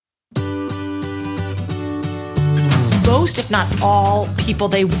most, if not all, people,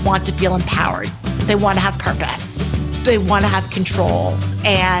 they want to feel empowered. They want to have purpose. They want to have control.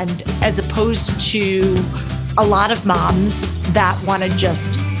 And as opposed to a lot of moms that want to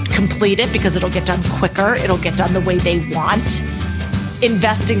just complete it because it'll get done quicker, it'll get done the way they want,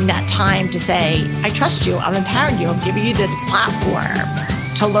 investing that time to say, I trust you, I'm empowering you, I'm giving you this platform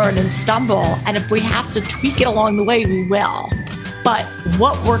to learn and stumble. And if we have to tweak it along the way, we will. But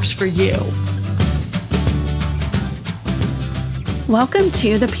what works for you? Welcome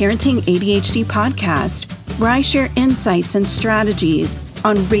to the Parenting ADHD podcast, where I share insights and strategies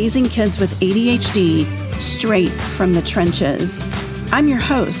on raising kids with ADHD straight from the trenches. I'm your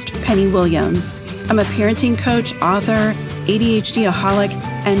host, Penny Williams. I'm a parenting coach, author, ADHD-aholic,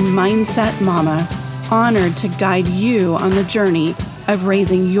 and mindset mama, honored to guide you on the journey of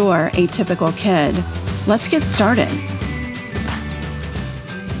raising your atypical kid. Let's get started.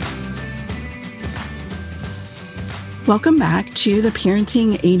 Welcome back to the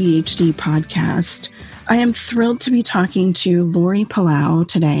Parenting ADHD podcast. I am thrilled to be talking to Lori Palau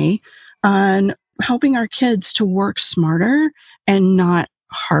today on helping our kids to work smarter and not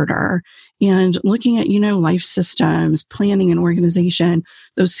harder, and looking at, life systems, planning and organization,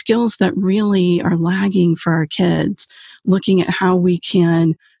 those skills that really are lagging for our kids, looking at how we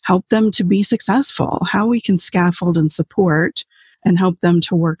can help them to be successful, how we can scaffold and support and help them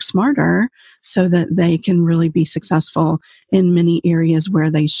to work smarter so that they can really be successful in many areas where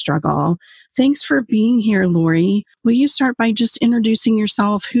they struggle. Thanks for being here, Lori. Will you start by just introducing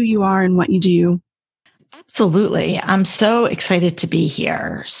yourself, who you are, and what you do? Absolutely. I'm so excited to be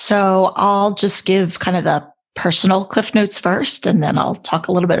here. So I'll just give kind of the personal cliff notes first, and then I'll talk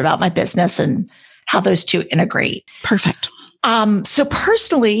a little bit about my business and how those two integrate. Perfect. So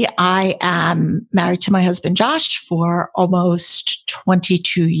personally, I am married to my husband, Josh, for almost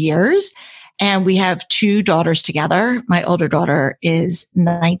 22 years. And we have two daughters together. My older daughter is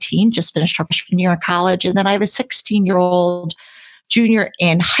 19, just finished her freshman year in college. And then I have a 16-year-old junior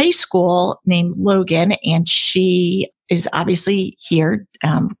in high school named Logan. And she is obviously here,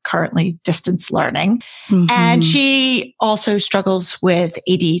 currently distance learning. Mm-hmm. And she also struggles with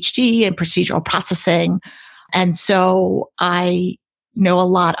ADHD and procedural processing. And so I know a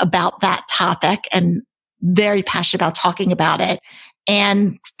lot about that topic and very passionate about talking about it.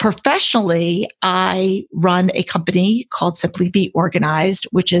 And professionally, I run a company called Simply Be Organized,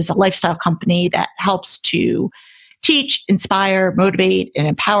 which is a lifestyle company that helps to teach, inspire, motivate, and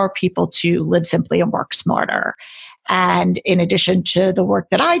empower people to live simply and work smarter. And in addition to the work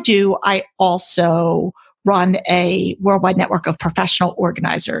that I do, I also run a worldwide network of professional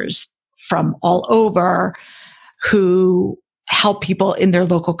organizers from all over who help people in their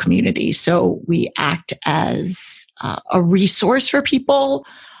local community. So we act as a resource for people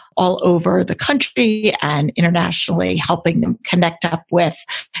all over the country and internationally, helping them connect up with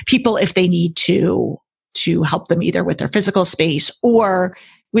people if they need to help them either with their physical space or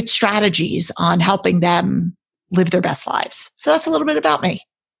with strategies on helping them live their best lives. So that's a little bit about me.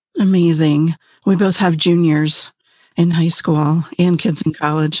 Amazing. We both have juniors in high school and kids in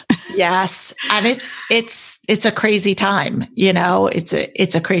college. Yes. And it's a crazy time,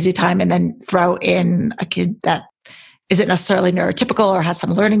 it's a crazy time. And then throw in a kid that isn't necessarily neurotypical or has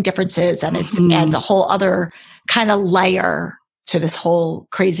some learning differences. And it adds a whole other kind of layer to this whole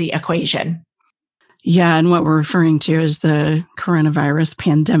crazy equation. Yeah. And what we're referring to is the coronavirus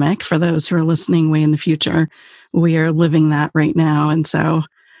pandemic. For those who are listening way in the future, we are living that right now. And so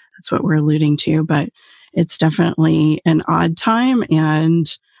that's what we're alluding to. But it's definitely an odd time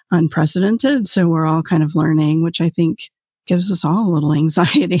and unprecedented. So we're all kind of learning, which I think gives us all a little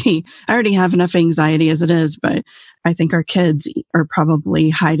anxiety. I already have enough anxiety as it is, but I think our kids are probably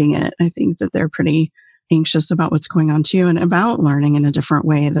hiding it. I think that they're pretty anxious about what's going on too, and about learning in a different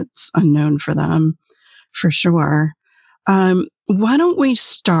way that's unknown for them, for sure. Why don't we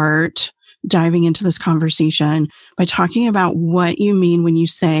start diving into this conversation by talking about what you mean when you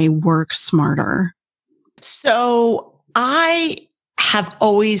say work smarter? So I have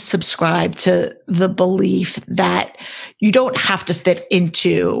always subscribed to the belief that you don't have to fit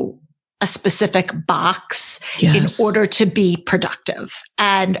into a specific box in order to be productive.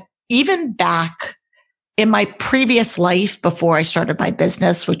 And even back in my previous life, before I started my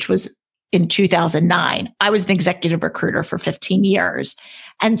business, which was in 2009, I was an executive recruiter for 15 years.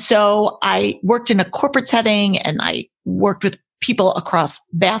 And so I worked in a corporate setting and I worked with people across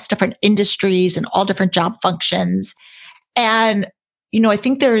vast different industries and all different job functions. And, I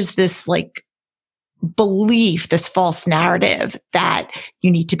think there's this belief, this false narrative that you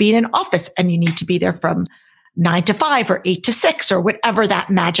need to be in an office and you need to be there from 9 to 5 or 8 to 6 or whatever that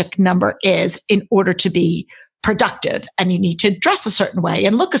magic number is in order to be productive and you need to dress a certain way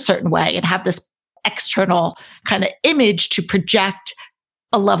and look a certain way and have this external kind of image to project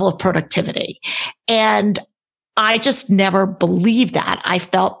a level of productivity. And I just never believed that. I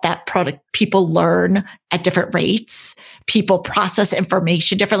felt that people learn at different rates. People process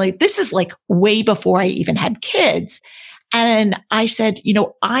information differently. This is like way before I even had kids. And I said,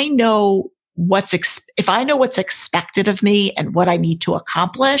 I know if I know what's expected of me and what I need to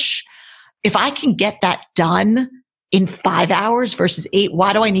accomplish, if I can get that done in 5 hours versus 8,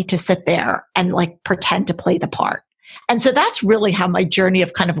 why do I need to sit there and like pretend to play the part? And so that's really how my journey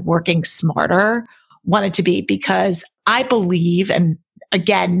of kind of working smarter wanted to be, because I believe, and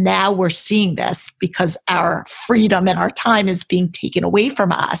again, now we're seeing this because our freedom and our time is being taken away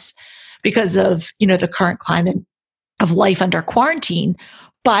from us because of, the current climate of life under quarantine.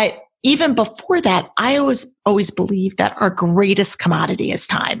 But even before that, I always believed that our greatest commodity is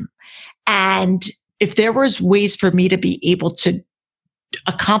time. And if there was ways for me to be able to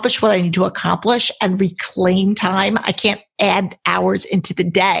accomplish what I need to accomplish and reclaim time, I can't add hours into the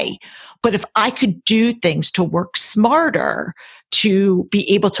day. But if I could do things to work smarter, to be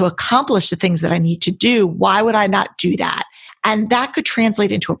able to accomplish the things that I need to do, why would I not do that? And that could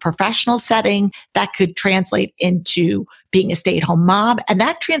translate into a professional setting. That could translate into being a stay-at-home mom. And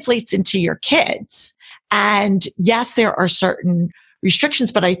that translates into your kids. And yes, there are certain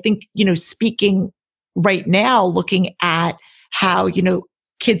restrictions, but I think, speaking right now, looking at how,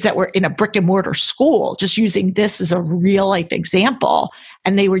 kids that were in a brick and mortar school, just using this as a real life example,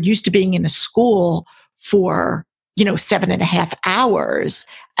 and they were used to being in a school for, 7.5 hours.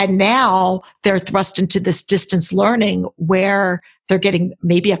 And now they're thrust into this distance learning where they're getting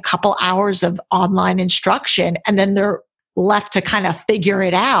maybe a couple hours of online instruction, and then they're left to kind of figure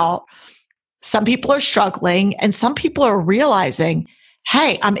it out. Some people are struggling and some people are realizing,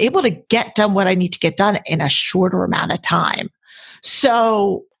 hey, I'm able to get done what I need to get done in a shorter amount of time.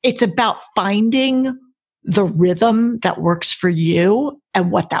 So it's about finding the rhythm that works for you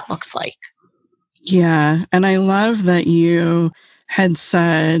and what that looks like. Yeah. And I love that you had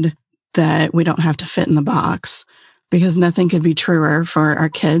said that we don't have to fit in the box, because nothing could be truer for our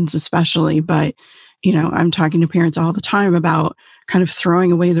kids, especially. But, I'm talking to parents all the time about kind of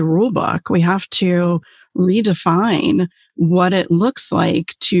throwing away the rule book. We have to redefine what it looks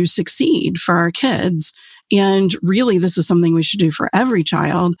like to succeed for our kids. And really, this is something we should do for every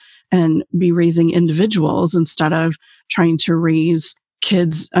child and be raising individuals instead of trying to raise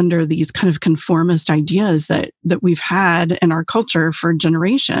kids under these kind of conformist ideas that we've had in our culture for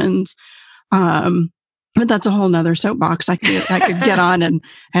generations. But that's a whole nother soapbox I could get on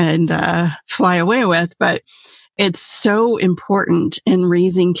and fly away with. But it's so important in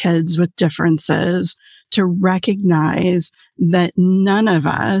raising kids with differences to recognize that none of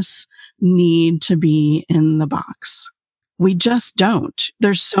us need to be in the box. We just don't.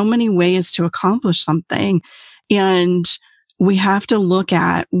 There's so many ways to accomplish something. And we have to look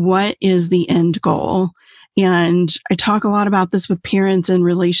at what is the end goal. And I talk a lot about this with parents in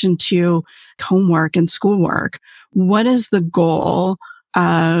relation to homework and schoolwork. What is the goal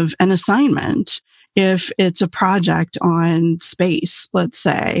of an assignment? If it's a project on space, let's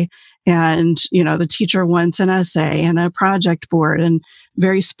say, and, the teacher wants an essay and a project board and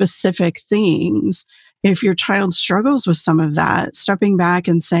very specific things. If your child struggles with some of that, stepping back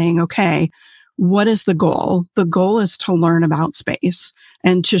and saying, okay, what is the goal? The goal is to learn about space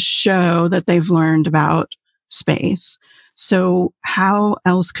and to show that they've learned about space. So how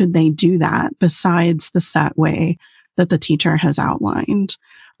else could they do that besides the set way that the teacher has outlined?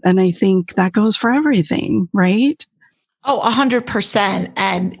 And I think that goes for everything, right? Oh, 100%.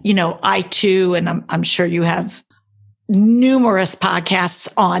 And, I too, and I'm sure you have numerous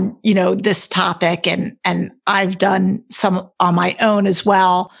podcasts on, this topic, and I've done some on my own as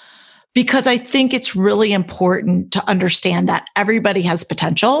well, because I think it's really important to understand that everybody has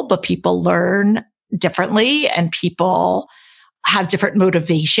potential, but people learn differently and people have different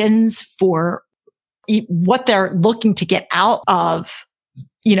motivations for what they're looking to get out of,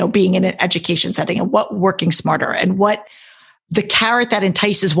 being in an education setting, and what working smarter, and what the carrot that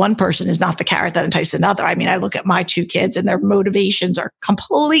entices one person is not the carrot that entices another. I mean, I look at my 2 kids and their motivations are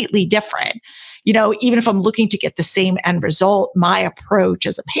completely different. Even if I'm looking to get the same end result, my approach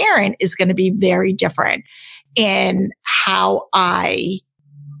as a parent is going to be very different in how I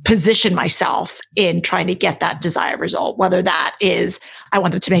position myself in trying to get that desired result, whether that is I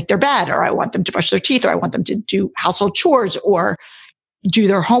want them to make their bed, or I want them to brush their teeth, or I want them to do household chores or do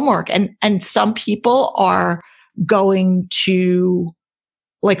their homework. And some people are going to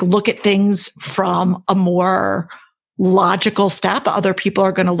look at things from a more logical step. Other people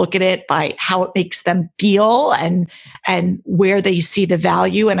are going to look at it by how it makes them feel and where they see the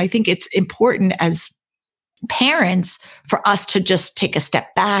value. And I think it's important as parents for us to just take a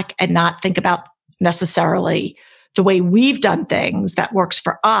step back and not think about necessarily the way we've done things that works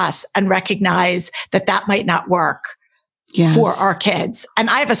for us and recognize that that might not work for our kids. And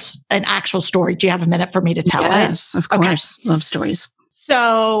I have an actual story. Do you have a minute for me to tell it? Yes, of course. Okay. Love stories.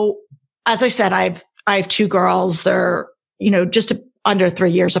 So as I said, I have two girls. They're, just under 3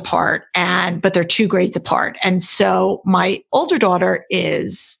 years apart but they're 2 grades apart. And so my older daughter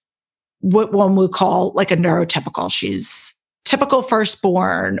is what one would call like a neurotypical. She's typical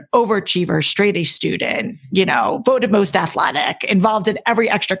firstborn, overachiever, straight A student, voted most athletic, involved in every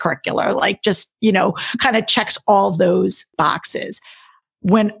extracurricular, like just, kind of checks all those boxes.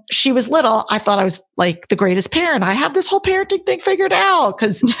 When she was little, I thought I was like the greatest parent. I have this whole parenting thing figured out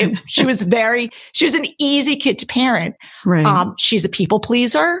because she was an easy kid to parent. Right. She's a people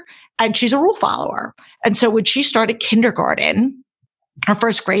pleaser and she's a rule follower. And so when she started kindergarten, her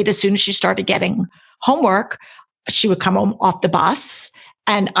first grade, as soon as she started getting homework, she would come home off the bus.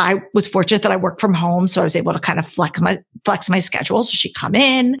 And I was fortunate that I worked from home. So I was able to kind of flex my schedule. So she'd come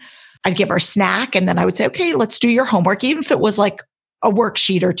in, I'd give her a snack, and then I would say, okay, let's do your homework, even if it was like a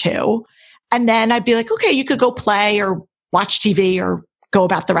worksheet or two. And then I'd be like, okay, you could go play or watch TV or go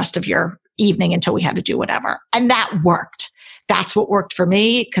about the rest of your evening until we had to do whatever. And that worked. That's what worked for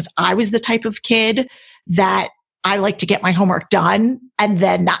me because I was the type of kid that I like to get my homework done and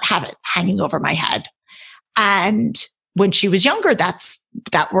then not have it hanging over my head. And when she was younger, that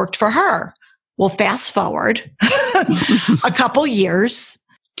worked for her. Well, fast forward a couple years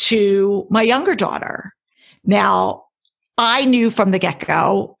to my younger daughter. Now, I knew from the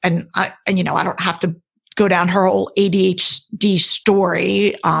get-go, and I don't have to go down her whole ADHD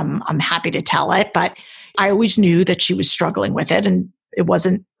story. I'm happy to tell it, but I always knew that she was struggling with it, and it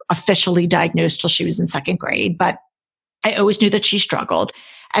wasn't officially diagnosed till she was in 2nd grade, but I always knew that she struggled.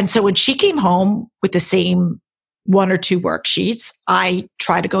 And so when she came home with the same 1 or 2 worksheets, I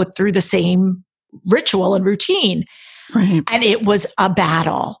try to go through the same ritual and routine. Right. And it was a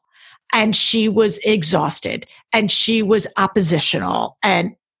battle. And she was exhausted and she was oppositional.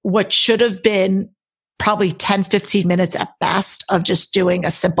 And what should have been probably 10, 15 minutes at best of just doing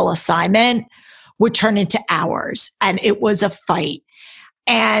a simple assignment would turn into hours. And it was a fight.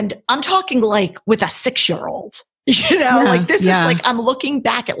 And I'm talking like with a 6-year-old. Like this is like, I'm looking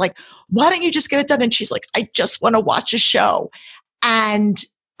back at like, why don't you just get it done? And she's like, I just want to watch a show. And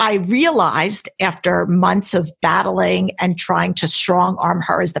I realized after months of battling and trying to strong arm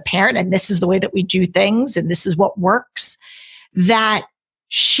her as the parent, and this is the way that we do things, and this is what works, that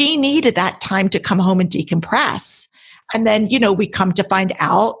she needed that time to come home and decompress. And then, we come to find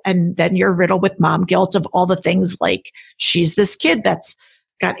out, and then you're riddled with mom guilt of all the things like she's this kid that's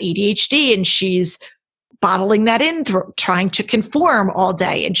got ADHD and she's bottling that in, trying to conform all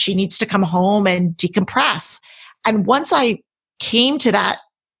day, and she needs to come home and decompress. And once I came to that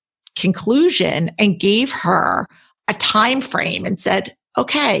conclusion and gave her a time frame and said,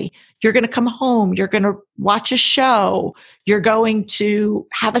 okay, you're going to come home, you're going to watch a show, you're going to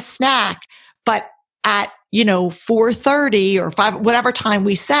have a snack, but at 4:30 or 5, whatever time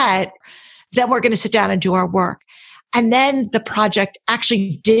we set, then we're going to sit down and do our work. And then the project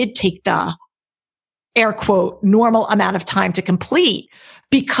actually did take the air quote normal amount of time to complete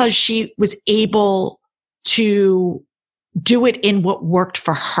because she was able to do it in what worked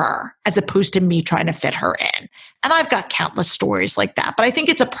for her as opposed to me trying to fit her in. And I've got countless stories like that, but I think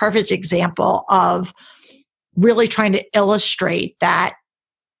it's a perfect example of really trying to illustrate that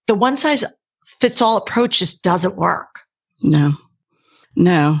the one size fits all approach just doesn't work. No.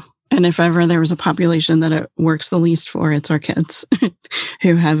 And if ever there was a population that it works the least for, it's our kids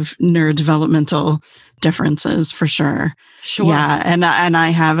who have neurodevelopmental differences for sure. Sure. Yeah. And I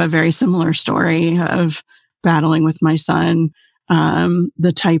have a very similar story of battling with my son.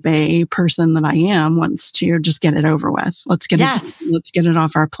 The type A person that I am wants to just get it over with. Let's get it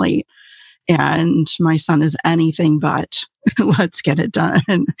off our plate. And my son is anything but let's get it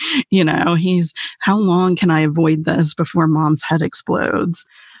done. He's, how long can I avoid this before mom's head explodes?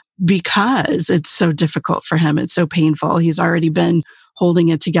 Because it's so difficult for him. It's so painful. He's already been holding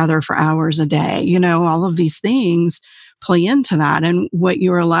it together for hours a day. All of these things play into that. And what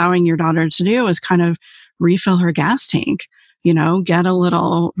you're allowing your daughter to do is kind of refill her gas tank, get a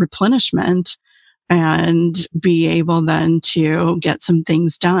little replenishment and be able then to get some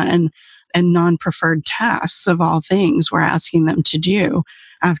things done. And non-preferred tasks of all things we're asking them to do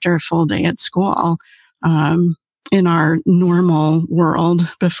after a full day at school. In our normal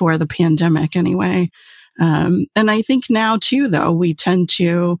world before the pandemic anyway. And I think now too, though, we tend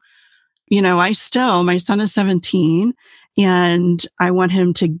to, my son is 17 and I want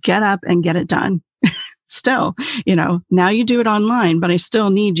him to get up and get it done. Still, now you do it online, but I still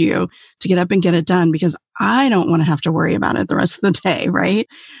need you to get up and get it done because I don't want to have to worry about it the rest of the day. Right.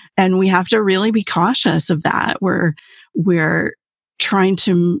 And we have to really be cautious of that. We're trying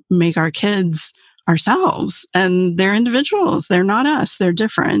to make our kids ourselves, and they're individuals. They're not us. They're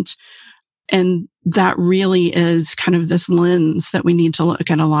different. And that really is kind of this lens that we need to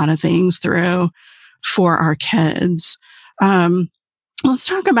look at a lot of things through for our kids. Let's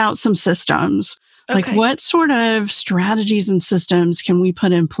talk about some systems. Like, what sort of strategies and systems can we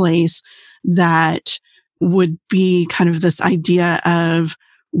put in place that would be kind of this idea of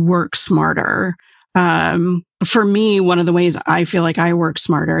work smarter? For me, one of the ways I feel like I work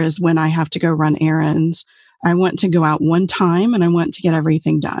smarter is when I have to go run errands. I want to go out one time and I want to get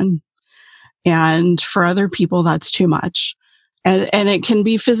everything done. And for other people, that's too much. And it can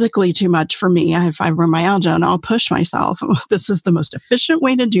be physically too much for me. I have fibromyalgia and I'll push myself. This is the most efficient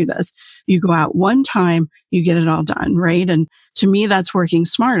way to do this. You go out one time, you get it all done, right? And to me, that's working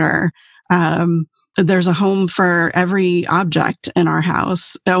smarter. There's a home for every object in our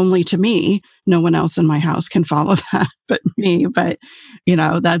house, only to me. No one else in my house can follow that but me. But,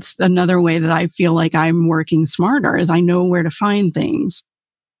 that's another way that I feel like I'm working smarter is I know where to find things.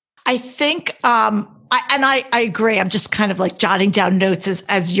 I think, I agree. I'm just kind of like jotting down notes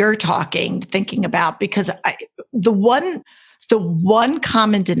as you're talking, thinking about, because the one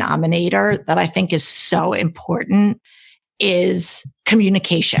common denominator that I think is so important is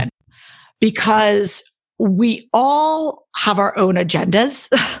communication, because we all have our own agendas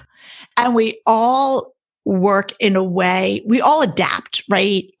and we all work in a way, we all adapt,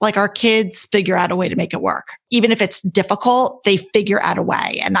 right? Like our kids figure out a way to make it work. Even if it's difficult, they figure out a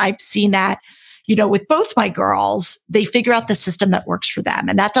way. And I've seen that, with both my girls, they figure out the system that works for them.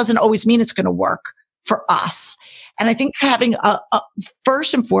 And that doesn't always mean it's going to work for us. And I think having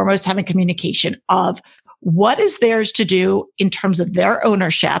first and foremost, having communication of what is theirs to do in terms of their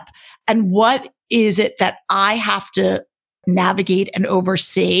ownership and what is it that I have to navigate and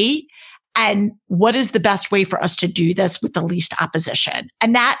oversee, and what is the best way for us to do this with the least opposition.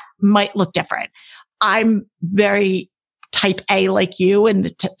 And that might look different. I'm very type A like you in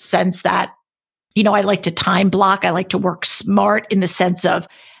the sense that, I like to time block. I like to work smart in the sense of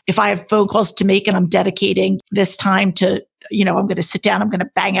if I have phone calls to make and I'm dedicating this time to, I'm going to sit down, I'm going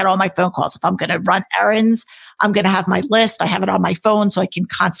to bang out all my phone calls. If I'm going to run errands, I'm going to have my list. I have it on my phone so I can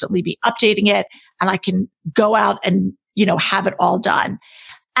constantly be updating it and I can go out and, have it all done.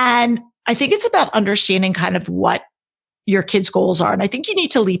 And I think it's about understanding kind of what your kids' goals are. And I think you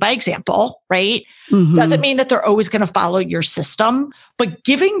need to lead by example, right? Mm-hmm. Doesn't mean that they're always going to follow your system, but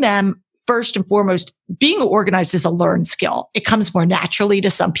giving them first and foremost, being organized is a learned skill. It comes more naturally to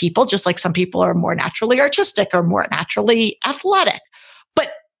some people, just like some people are more naturally artistic or more naturally athletic.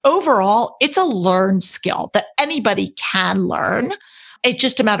 But overall, it's a learned skill that anybody can learn. It's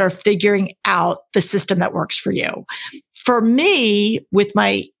just a matter of figuring out the system that works for you. For me, with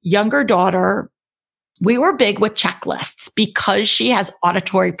my younger daughter, we were big with checklists because she has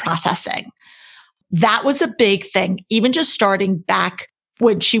auditory processing. That was a big thing, even just starting back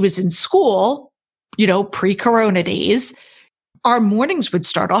when she was in school, pre-corona days, our mornings would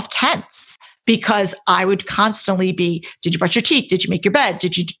start off tense because I would constantly be, did you brush your teeth? Did you make your bed?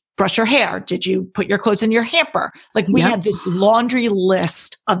 Did you brush your hair? Did you put your clothes in your hamper? Like we had this laundry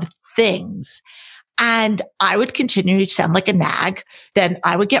list of things. And I would continue to sound like a nag. Then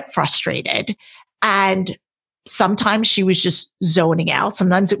I would get frustrated. And sometimes she was just zoning out.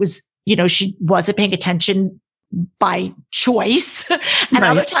 Sometimes it was, she wasn't paying attention by choice. And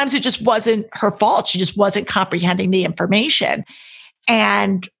other times it just wasn't her fault. She just wasn't comprehending the information.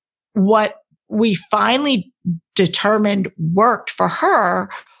 And what we finally determined worked for her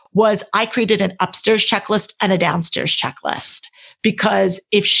was I created an upstairs checklist and a downstairs checklist, because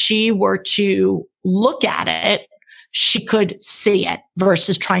if she were to look at it, she could see it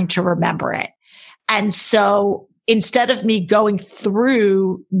versus trying to remember it. And so instead of me going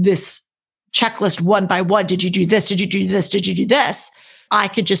through this checklist one by one, did you do this? Did you do this? Did you do this? I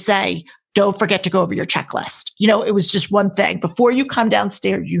could just say, don't forget to go over your checklist. It was just one thing. Before you come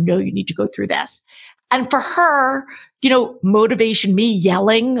downstairs, you need to go through this. And for her, motivation, me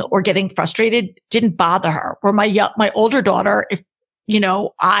yelling or getting frustrated didn't bother her. Or my older daughter, if,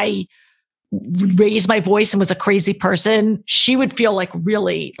 I raised my voice and was a crazy person, she would feel like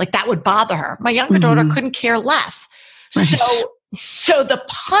really like that would bother her. My younger daughter couldn't care less. Right. So the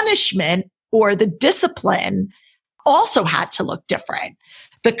punishment or the discipline also had to look different,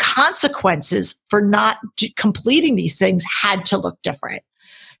 the consequences for not completing these things had to look different,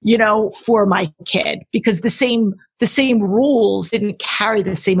 for my kid, because the same rules didn't carry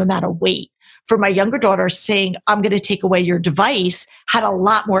the same amount of weight. For my younger daughter, saying, I'm going to take away your device had a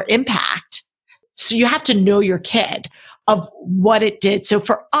lot more impact. So you have to know your kid of what it did. So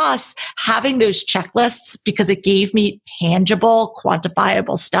for us, having those checklists, because it gave me tangible,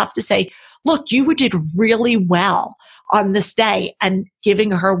 quantifiable stuff to say, look, you did really well on this day, and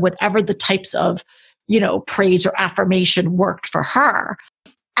giving her whatever the types of, praise or affirmation worked for her.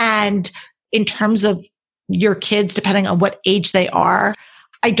 And in terms of your kids, depending on what age they are,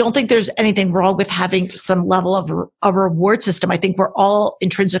 I don't think there's anything wrong with having some level of a reward system. I think we're all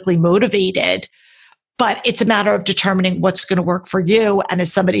intrinsically motivated, but it's a matter of determining what's going to work for you. And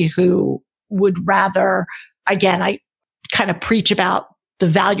as somebody who would rather, again, I kind of preach about the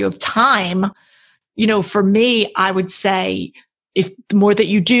value of time. For me, I would say, if the more that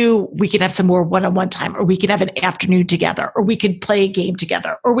you do, we can have some more one-on-one time, or we can have an afternoon together, or we could play a game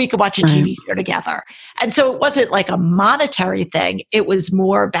together, or we could watch a TV show together. And so it wasn't like a monetary thing. It was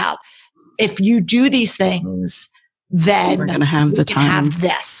more about, if you do these things, then we're going to have the time. Have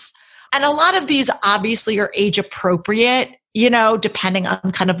this. And a lot of these obviously are age appropriate, depending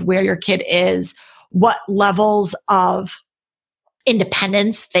on kind of where your kid is, what levels of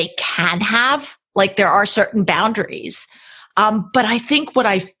independence they can have. Like, there are certain boundaries. But I think what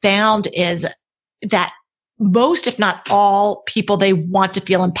I found is that most, if not all people, they want to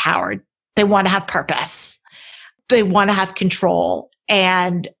feel empowered. They want to have purpose. They want to have control.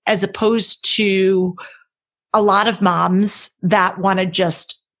 And as opposed to a lot of moms that want to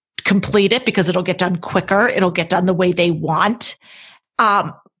just complete it because it'll get done quicker, it'll get done the way they want.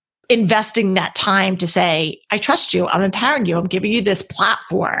 Investing that time to say, I trust you, I'm empowering you, I'm giving you this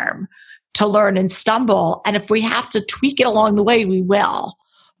platform to learn and stumble. And if we have to tweak it along the way, we will.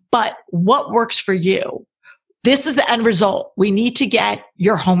 But what works for you? This is the end result. We need to get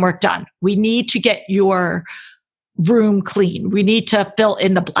your homework done. We need to get your room clean. We need to fill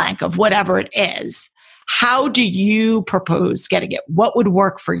in the blank of whatever it is. How do you propose getting it? What would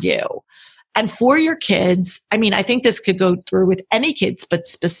work for you? And for your kids, I think this could go through with any kids, but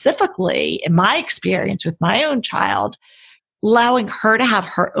specifically in my experience with my own child, allowing her to have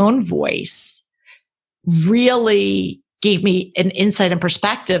her own voice really gave me an insight and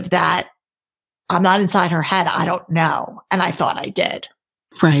perspective that I'm not inside her head. I don't know. And I thought I did.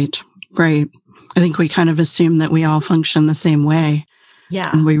 Right. I think we kind of assume that we all function the same way. Yeah.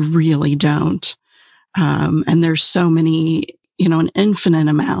 And we really don't. And there's so many, an infinite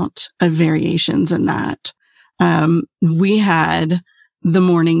amount of variations in that. We had the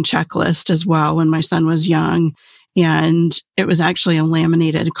morning checklist as well when my son was young. And it was actually a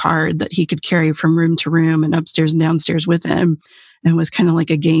laminated card that he could carry from room to room and upstairs and downstairs with him. And it was kind of like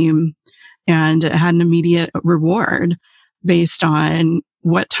a game. And it had an immediate reward based on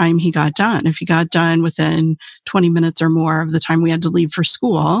what time he got done. If he got done within 20 minutes or more of the time we had to leave for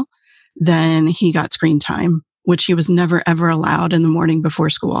school, then he got screen time, which he was never, ever allowed in the morning before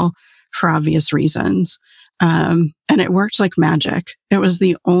school for obvious reasons. And it worked like magic. It was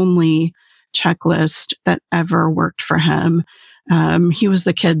the only checklist that ever worked for him. He was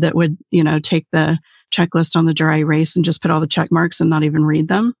the kid that would, take the checklist on the dry erase and just put all the check marks and not even read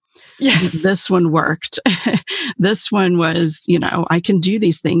them. Yes. This one worked. This one was, I can do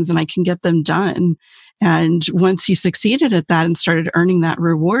these things and I can get them done. And once he succeeded at that and started earning that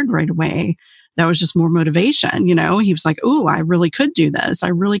reward right away, that was just more motivation. He was like, oh, I really could do this. I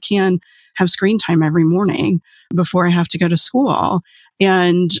really can have screen time every morning before I have to go to school.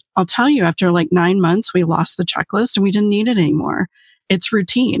 And I'll tell you, after like 9 months, we lost the checklist and we didn't need it anymore. It's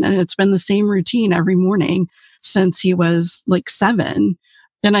routine. And it's been the same routine every morning since he was like 7.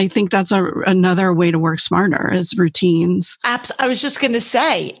 And I think that's another way to work smarter is routines. I was just going to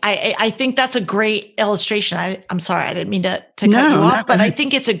say, I think that's a great illustration. I'm sorry, I didn't mean to cut you off, but I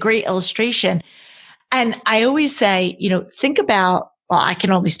think it's a great illustration. And I always say, think about, well, I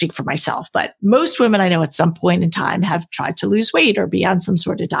can only speak for myself, but most women I know at some point in time have tried to lose weight or be on some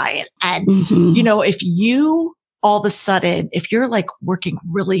sort of diet. And, if you all of a sudden, if you're like working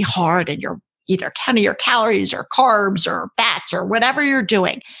really hard and you're either counting your calories or carbs or fats or whatever you're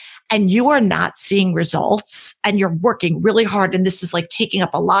doing, and you are not seeing results and you're working really hard, and this is like taking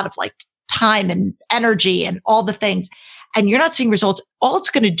up a lot of like time and energy and all the things, and you're not seeing results, all it's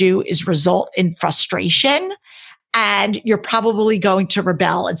going to do is result in frustration. And you're probably going to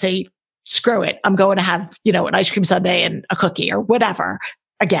rebel and say, screw it. I'm going to have, an ice cream sundae and a cookie or whatever.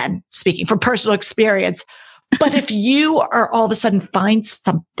 Again, speaking from personal experience. But if you are all of a sudden find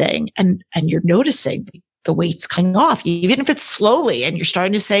something and you're noticing the weight's coming off, even if it's slowly, and you're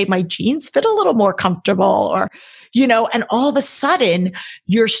starting to say, my jeans fit a little more comfortable, or, and all of a sudden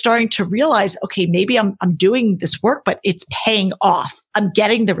you're starting to realize, okay, maybe I'm doing this work, but it's paying off. I'm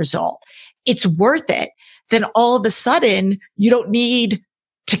getting the result. It's worth it. Then all of a sudden you don't need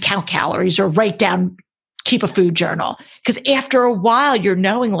to count calories or keep a food journal. Because after a while you're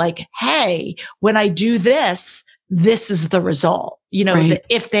knowing like, hey, when I do this, this is the result, right. The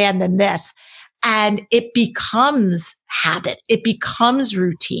if then this. And it becomes habit. It becomes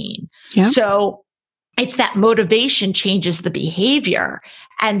routine. Yeah. So it's that motivation changes the behavior.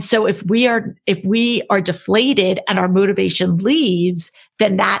 And so if we are deflated and our motivation leaves,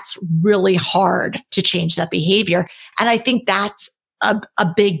 then that's really hard to change that behavior. And I think that's a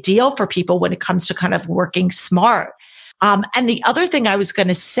big deal for people when it comes to kind of working smart. And the other thing I was going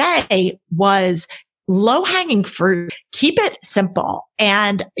to say was low hanging fruit, keep it simple.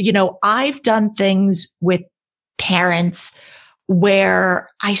 And, I've done things with parents where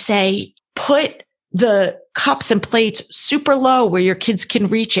I say, put the cups and plates super low where your kids can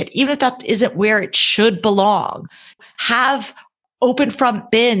reach it, even if that isn't where it should belong. Have open front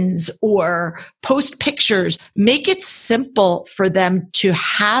bins or post pictures. Make it simple for them to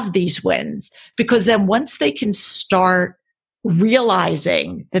have these wins, because then once they can start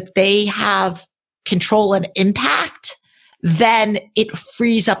realizing that they have control and impact, then it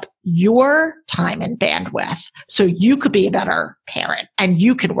frees up your time and bandwidth so you could be a better parent and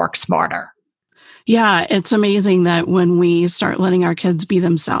you could work smarter. Yeah, it's amazing that when we start letting our kids be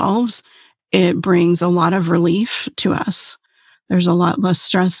themselves, it brings a lot of relief to us. There's a lot less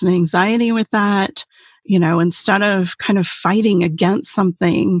stress and anxiety with that. Instead of kind of fighting against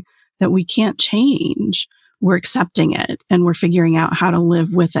something that we can't change, we're accepting it and we're figuring out how to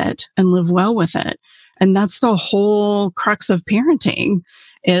live with it and live well with it. And that's the whole crux of parenting,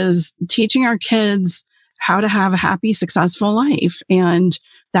 is teaching our kids how to have a happy, successful life. And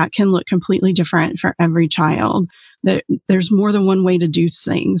that can look completely different for every child. There's more than one way to do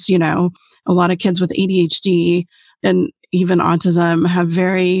things. A lot of kids with ADHD and even autism have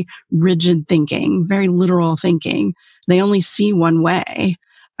very rigid thinking, very literal thinking. They only see one way.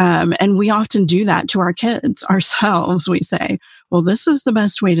 And we often do that to our kids ourselves. We say, well, this is the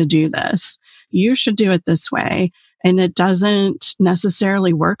best way to do this. You should do it this way. And it doesn't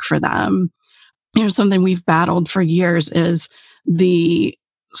necessarily work for them. Something we've battled for years is the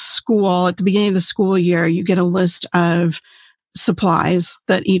school. At the beginning of the school year, you get a list of supplies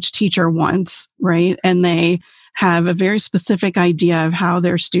that each teacher wants, right? And they have a very specific idea of how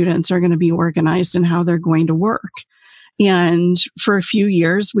their students are going to be organized and how they're going to work. And for a few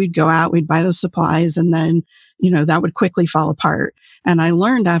years, we'd go out, we'd buy those supplies, and then, that would quickly fall apart. And I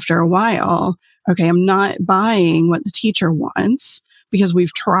learned after a while, okay, I'm not buying what the teacher wants because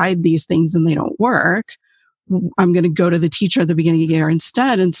we've tried these things and they don't work. I'm going to go to the teacher at the beginning of the year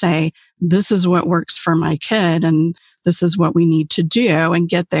instead and say, this is what works for my kid and this is what we need to do, and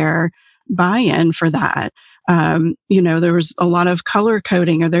get their buy-in for that. There was a lot of color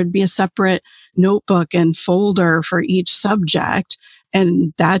coding, or there'd be a separate notebook and folder for each subject.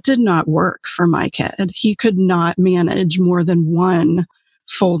 And that did not work for my kid. He could not manage more than one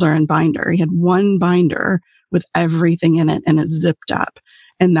folder and binder. He had one binder with everything in it and it zipped up.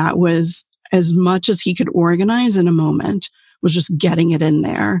 And that was as much as he could organize in a moment, was just getting it in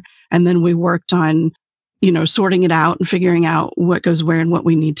there. And then we worked on, sorting it out and figuring out what goes where and what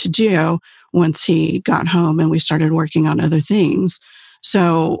we need to do once he got home and we started working on other things.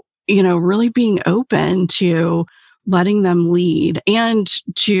 So, really being open to letting them lead and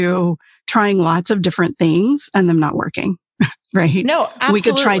to trying lots of different things and them not working, right? No, absolutely. We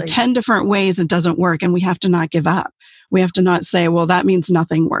could try 10 different ways. It doesn't work. And we have to not give up. We have to not say, well, that means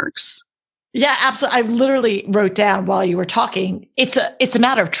nothing works. Yeah, absolutely. I literally wrote down while you were talking, it's a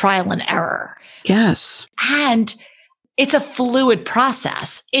matter of trial and error. Yes. And it's a fluid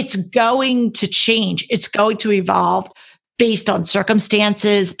process. It's going to change. It's going to evolve based on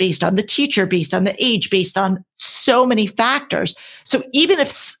circumstances, based on the teacher, based on the age, based on so many factors. So even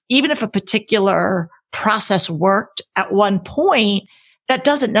if a particular process worked at one point, that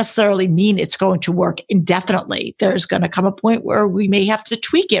doesn't necessarily mean it's going to work indefinitely. There's going to come a point where we may have to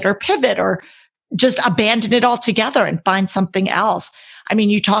tweak it or pivot or just abandon it altogether and find something else. I mean,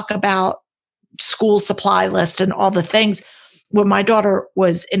 you talk about school supply list and all the things. When my daughter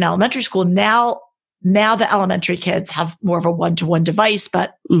was in elementary school, now the elementary kids have more of a one-to-one device,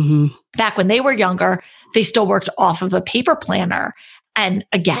 but back when they were younger, they still worked off of a paper planner. And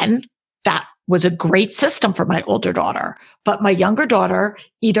again, that was a great system for my older daughter. But my younger daughter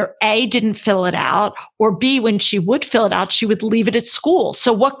either A, didn't fill it out, or B, when she would fill it out, she would leave it at school.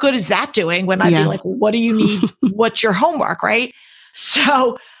 So what good is that doing when I'd be like, what do you need? What's your homework? Right.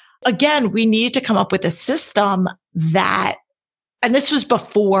 So again, we needed to come up with a system that, and this was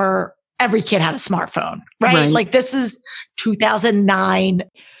before every kid had a smartphone, right? Like this is 2009.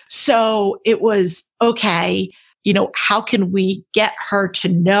 So it was, okay, how can we get her to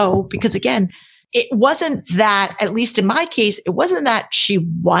know? Because again, it wasn't that, at least in my case, it wasn't that she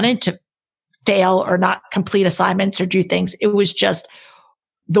wanted to fail or not complete assignments or do things. It was just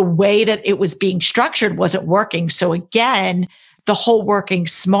the way that it was being structured wasn't working. So again, the whole working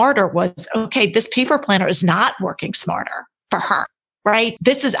smarter was, okay, this paper planner is not working smarter for her, right?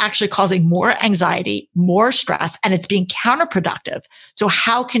 This is actually causing more anxiety, more stress, and it's being counterproductive. So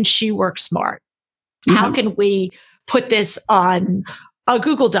how can she work smart? How can we put this on a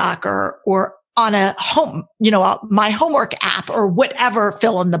Google Doc or on a my homework app or whatever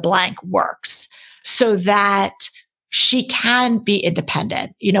fill in the blank works so that she can be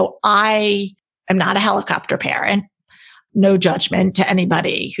independent? I am not a helicopter parent, no judgment to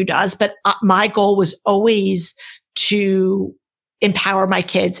anybody who does, but my goal was always to empower my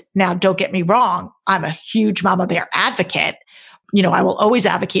kids. Now, don't get me wrong. I'm a huge mama bear advocate. I will always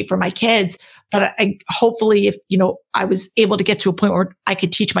advocate for my kids, but hopefully if, I was able to get to a point where I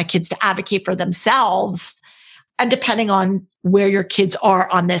could teach my kids to advocate for themselves. And depending on where your kids are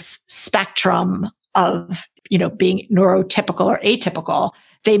on this spectrum of, being neurotypical or atypical,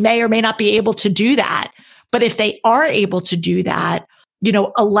 they may or may not be able to do that. But if they are able to do that,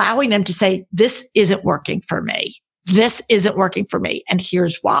 allowing them to say, this isn't working for me. This isn't working for me. And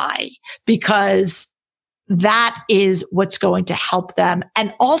here's why, because that is what's going to help them.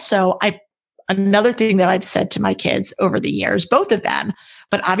 And also another thing that I've said to my kids over the years, both of them,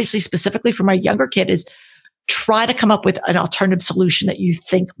 but obviously specifically for my younger kid, is try to come up with an alternative solution that you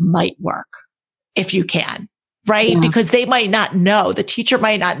think might work if you can, right? Yeah. Because they might not know, the teacher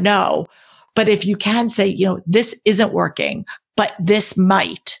might not know, but if you can say, this isn't working, but this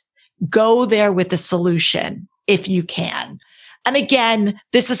might, go there with the solution if you can. And again,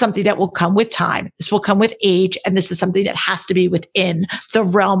 this is something that will come with time. This will come with age. And this is something that has to be within the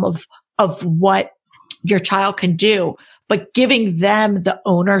realm of what your child can do. But giving them the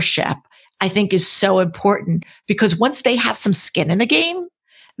ownership, I think, is so important, because once they have some skin in the game,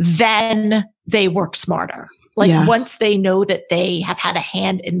 then they work smarter. Once they know that they have had a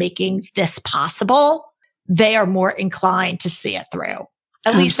hand in making this possible, they are more inclined to see it through.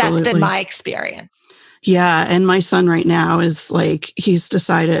 At least that's been my experience. Yeah. And my son right now is he's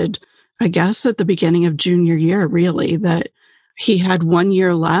decided, I guess at the beginning of junior year, really, that he had 1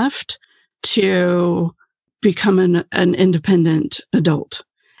 year left to become an independent adult.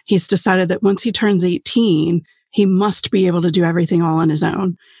 He's decided that once he turns 18, he must be able to do everything all on his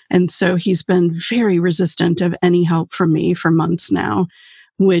own. And so he's been very resistant of any help from me for months now,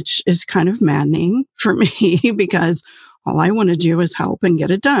 which is kind of maddening for me because all I want to do is help and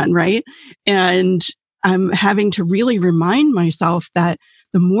get it done. Right. And I'm having to really remind myself that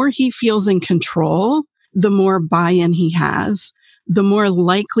the more he feels in control, the more buy-in he has, the more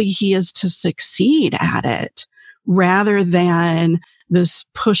likely he is to succeed at it, rather than this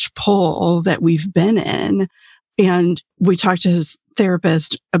push-pull that we've been in. And we talk to his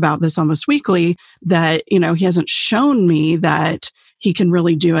therapist about this almost weekly, that, he hasn't shown me that he can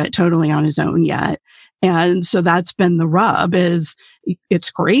really do it totally on his own yet. And so that's been the rub, is it's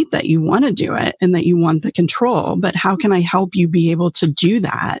great that you want to do it and that you want the control, but how can I help you be able to do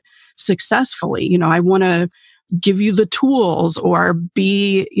that successfully? I want to give you the tools or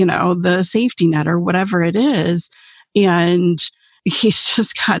be, the safety net or whatever it is. And he's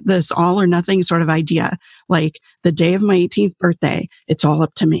just got this all or nothing sort of idea. Like the day of my 18th birthday, it's all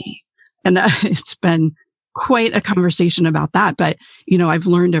up to me. And it's been quite a conversation about that. But, I've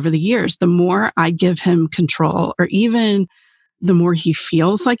learned over the years, the more I give him control, or even the more he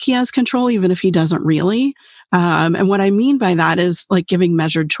feels like he has control, even if he doesn't really. And what I mean by that is giving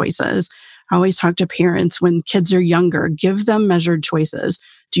measured choices. I always talk to parents when kids are younger, give them measured choices.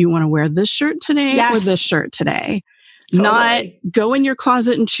 Do you want to wear this shirt today or this shirt today? Totally. Not go in your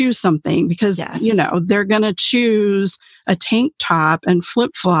closet and choose something, because, they're going to choose a tank top and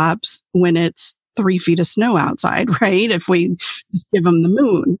flip-flops when it's 3 feet of snow outside, right? If we just give them the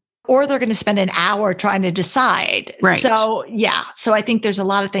moon. Or they're going to spend an hour trying to decide. Right. So, yeah. So I think there's a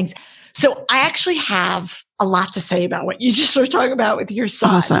lot of things. So I actually have a lot to say about what you just were talking about with your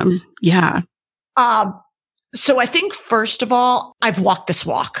son. Awesome. Yeah. So I think, first of all, I've walked this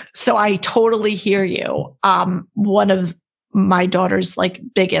walk. So I totally hear you. One of my daughter's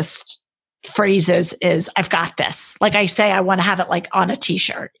biggest phrases is, I've got this. Like I say, I want to have it like on a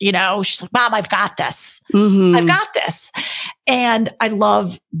t-shirt, she's like, Mom, I've got this. Mm-hmm. I've got this. And I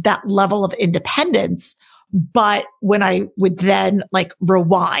love that level of independence. But when I would then like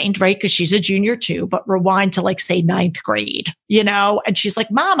rewind, right? Cause she's a junior too, but rewind to like say ninth grade, and she's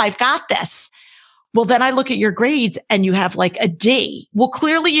like, Mom, I've got this. Well, then I look at your grades and you have like a D. Well,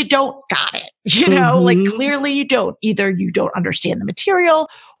 clearly you don't got it. Like clearly you don't. Either you don't understand the material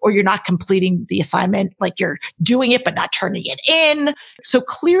or you're not completing the assignment. Like you're doing it, but not turning it in. So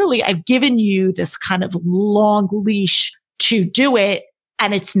clearly I've given you this kind of long leash to do it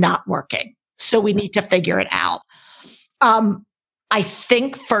and it's not working. So we need to figure it out. I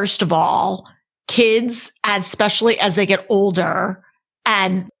think first of all, kids, especially as they get older,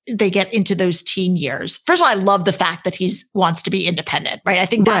 and they get into those teen years. First of all, I love the fact that he wants to be independent, right? I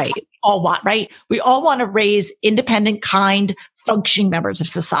think that's what we all want, right? We all want to raise independent, kind, functioning members of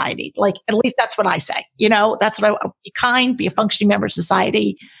society. Like, at least that's what I say. That's what I want. Be kind, be a functioning member of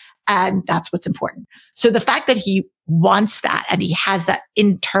society. And that's what's important. So the fact that he wants that and he has that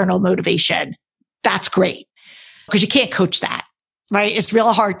internal motivation, that's great. Because you can't coach that, right? It's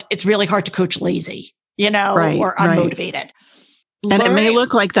really hard. It's really hard to coach lazy, or unmotivated. Right. And it may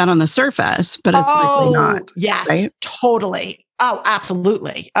look like that on the surface, but it's likely not. Yes, right? Totally. Oh,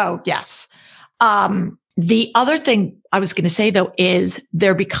 absolutely. Oh, yes. The other thing I was going to say though, is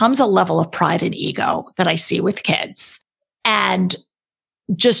there becomes a level of pride and ego that I see with kids, and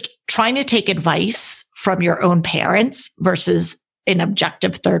just trying to take advice from your own parents versus an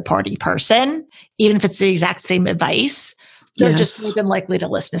objective third party person, even if it's the exact same advice, they're just more than likely to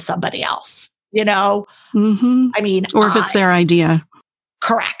listen to somebody else. Mm-hmm. I mean, or if it's their idea.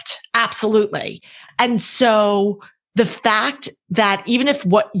 Correct. Absolutely. And so the fact that even if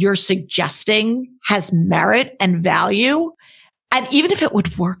what you're suggesting has merit and value, and even if it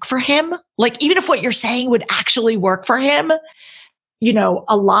would work for him, like even if what you're saying would actually work for him,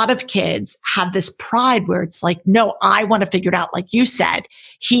 a lot of kids have this pride where it's like, no, I want to figure it out. Like you said,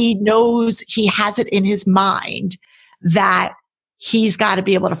 he knows, he has it in his mind that he's got to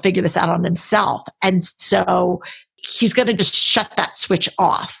be able to figure this out on himself. And so he's going to just shut that switch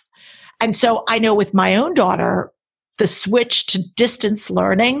off. And so I know with my own daughter, the switch to distance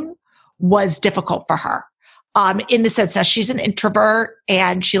learning was difficult for her. In the sense that she's an introvert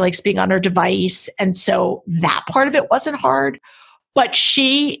and she likes being on her device. And so that part of it wasn't hard, but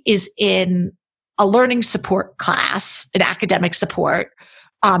she is in a learning support class, an academic support.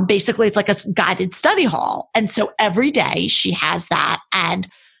 Basically, it's like a guided study hall. And so every day she has that and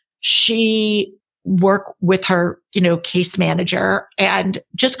she work with her, case manager and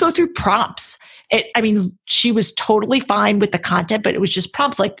just go through prompts. She was totally fine with the content, but it was just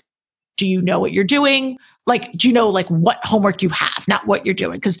prompts like, do you know what you're doing? Like, do you know like what homework you have, not what you're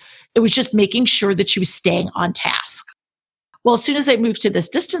doing? Because it was just making sure that she was staying on task. Well, as soon as I moved to this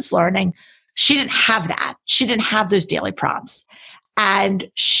distance learning, she didn't have that. She didn't have those daily prompts. And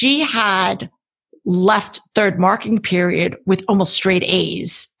she had left third marking period with almost straight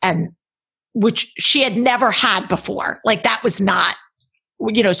A's, and which she had never had before. Like that was not,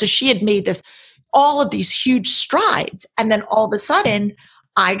 so she had made all of these huge strides. And then all of a sudden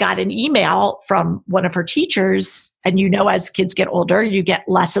I got an email from one of her teachers, and as kids get older, you get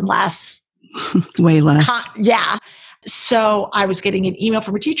less and less. Way less. Yeah. So I was getting an email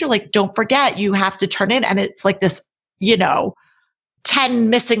from a teacher, like, don't forget, you have to turn in. And it's like this, 10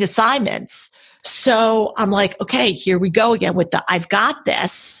 missing assignments. So I'm like, okay, here we go again with I've got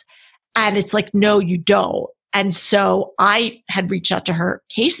this. And it's like, no, you don't. And so I had reached out to her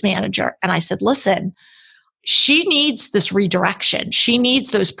case manager and I said, listen, she needs this redirection. She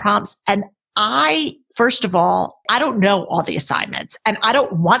needs those prompts. And first of all, I don't know all the assignments and I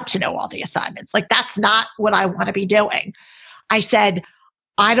don't want to know all the assignments. Like that's not what I want to be doing. I said,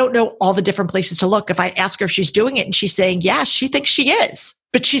 I don't know all the different places to look. If I ask her if she's doing it and she's saying, yes, she thinks she is,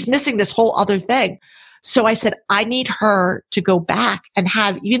 but she's missing this whole other thing. So I said, I need her to go back and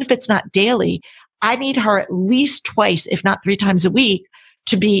have, even if it's not daily, I need her at least twice, if not 3 times a week,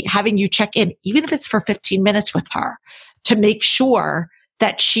 to be having you check in, even if it's for 15 minutes with her, to make sure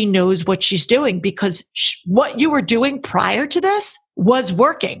that she knows what she's doing, because what you were doing prior to this was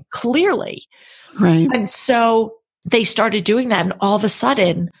working clearly. Right. And so they started doing that. And all of a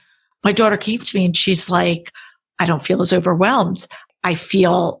sudden, my daughter came to me and she's like, I don't feel as overwhelmed. I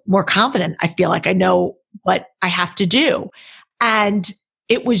feel more confident. I feel like I know what I have to do. And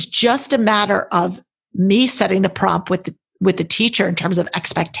it was just a matter of me setting the prompt with the teacher in terms of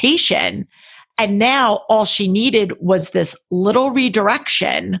expectation. And now all she needed was this little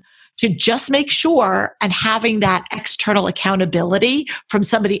redirection to just make sure, and having that external accountability from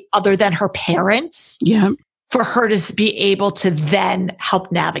somebody other than her parents. Yeah. For her to be able to then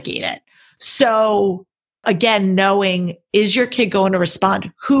help navigate it. So again, knowing, is your kid going to respond?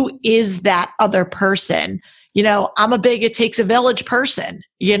 Who is that other person? I'm a big, it takes a village person,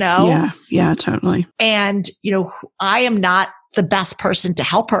 Yeah, totally. And, I am not the best person to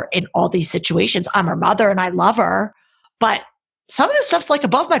help her in all these situations. I'm her mother and I love her, but some of this stuff's like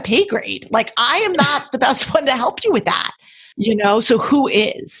above my pay grade. Like, I am not the best one to help you with that. So who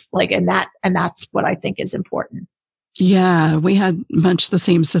is and that's what I think is important. Yeah, we had much the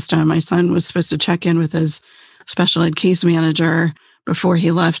same system. My son was supposed to check in with his special ed case manager before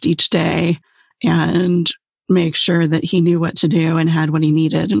he left each day and make sure that he knew what to do and had what he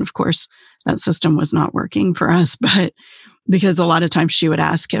needed. And of course, that system was not working for us, but because a lot of times she would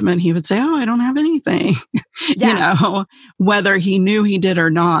ask him and he would say, "Oh, I don't have anything," Yes. whether he knew he did or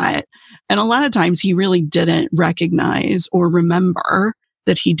not. And a lot of times he really didn't recognize or remember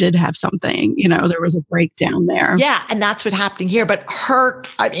that he did have something. There was a breakdown there. Yeah. And that's what happened here. But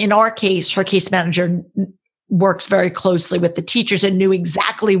in our case, her case manager works very closely with the teachers and knew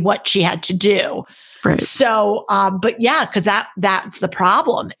exactly what she had to do. Right. So, but yeah, because that's the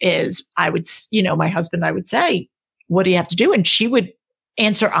problem is my husband, I would say, "What do you have to do?" And she would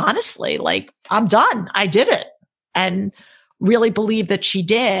answer honestly, like, "I'm done. I did it." And really believe that she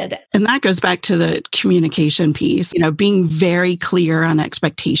did. And that goes back to the communication piece, being very clear on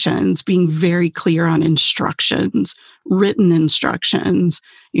expectations, being very clear on instructions, written instructions.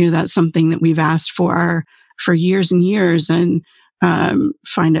 That's something that we've asked for years and years and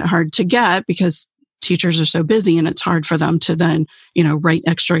find it hard to get because teachers are so busy and it's hard for them to then, write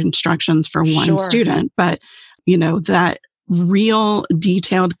extra instructions for one Sure. student. But, that real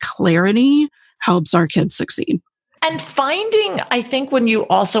detailed clarity helps our kids succeed. And I think when you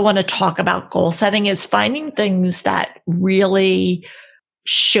also want to talk about goal setting is finding things that really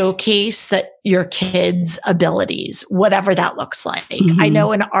showcase that your kids' abilities, whatever that looks like. Mm-hmm. I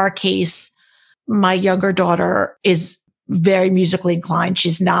know in our case, my younger daughter is very musically inclined.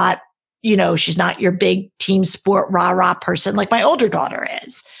 She's not your big team sport rah-rah person like my older daughter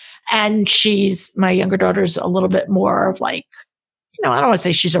is. And my younger daughter's a little bit more of I don't want to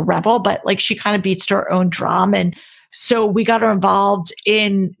say she's a rebel, but she kind of beats to her own drum. And so we got her involved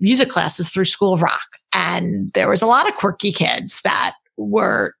in music classes through School of Rock. And there was a lot of quirky kids that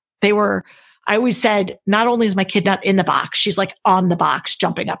I always said, not only is my kid not in the box, she's on the box,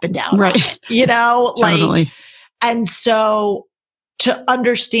 jumping up and down. Right. Totally. And so to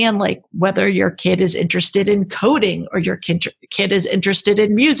understand whether your kid is interested in coding or your kid is interested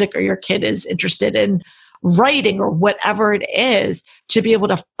in music or your kid is interested in writing or whatever it is, to be able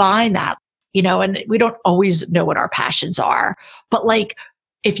to find that, and we don't always know what our passions are, but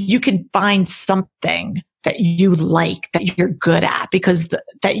if you can find something that you like, that you're good at because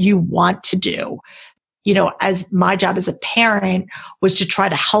that you want to do, as my job as a parent was to try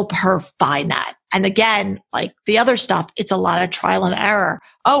to help her find that. And again, the other stuff, it's a lot of trial and error.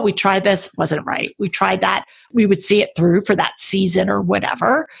 Oh, we tried this, wasn't right. We tried that. We would see it through for that season or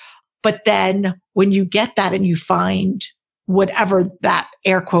whatever. But then when you get that and you find whatever that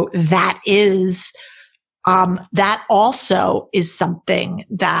air quote that is, that also is something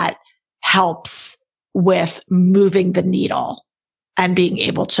that helps with moving the needle and being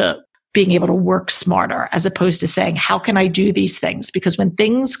able to work smarter, as opposed to saying, how can I do these things? Because when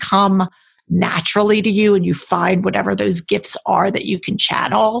things come naturally to you and you find whatever those gifts are that you can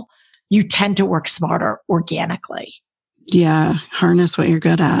channel, you tend to work smarter organically. Yeah. Harness what you're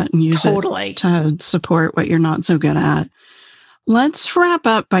good at and use Totally. it to support what you're not so good at. Let's wrap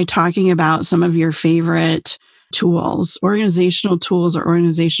up by talking about some of your favorite tools, organizational tools or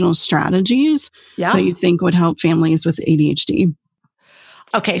organizational strategies that you think would help families with ADHD.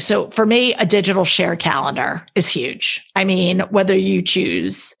 Okay. So for me, a digital shared calendar is huge. I mean, whether you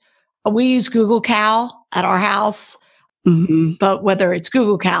choose, we use Google Cal at our house, but whether it's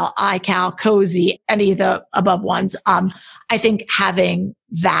Google Cal, iCal, Cozy, any of the above ones, I think having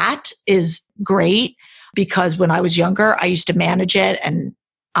that is great because when I was younger, I used to manage it and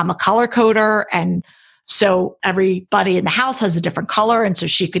I'm a color coder. And so everybody in the house has a different color. And so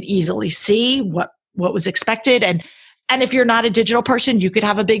she could easily see what was expected. And if you're not a digital person, you could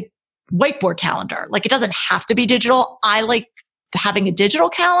have a big whiteboard calendar. It doesn't have to be digital. I like having a digital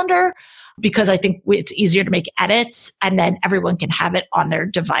calendar because I think it's easier to make edits and then everyone can have it on their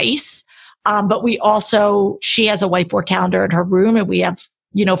device. But she has a whiteboard calendar in her room and we have,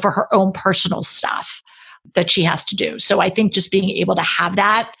 for her own personal stuff that she has to do. So I think just being able to have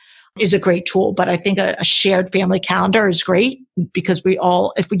that is a great tool. But I think a shared family calendar is great because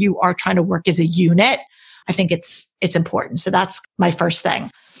if you are trying to work as a unit, I think it's important. So that's my first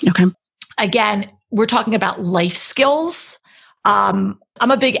thing. Okay. Again, we're talking about life skills. I'm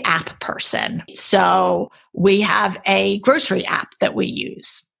a big app person. So we have a grocery app that we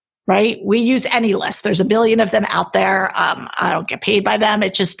use, right? We use AnyList. There's a billion of them out there. I don't get paid by them.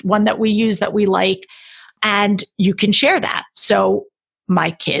 It's just one that we use that we like. And you can share that. So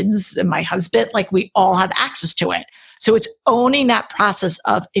my kids and my husband, like we all have access to it. So it's owning that process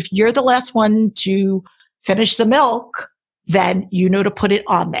of if you're the last one to finish the milk, then you know to put it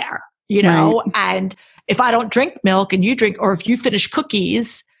on there, right. And if I don't drink milk and you drink, or if you finish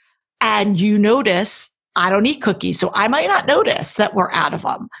cookies and you notice I don't eat cookies, so I might not notice that we're out of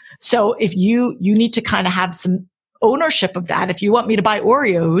them. So if you need to kind of have some ownership of that. If you want me to buy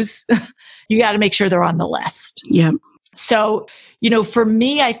Oreos, you got to make sure they're on the list. Yeah. So, for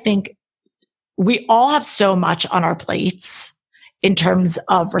me, I think we all have so much on our plates in terms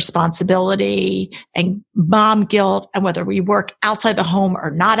of responsibility and mom guilt, and whether we work outside the home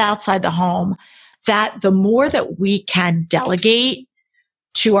or not outside the home, that the more that we can delegate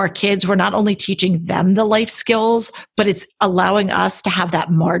to our kids, we're not only teaching them the life skills, but it's allowing us to have that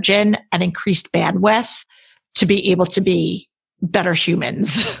margin and increased bandwidth to be able to be better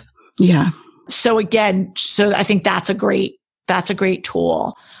humans. Yeah. So I think that's a great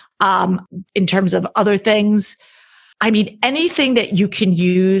tool. In terms of other things, anything that you can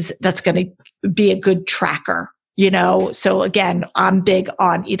use that's going to be a good tracker, So again, I'm big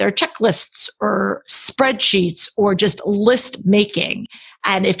on either checklists or spreadsheets or just list making.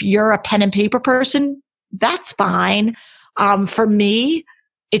 And if you're a pen and paper person, that's fine. For me,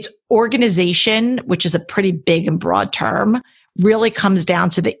 it's organization, which is a pretty big and broad term, really comes down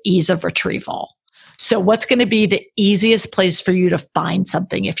to the ease of retrieval. So what's going to be the easiest place for you to find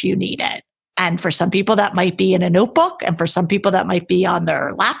something if you need it? And for some people, that might be in a notebook. And for some people, that might be on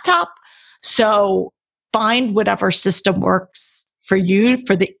their laptop. So find whatever system works for you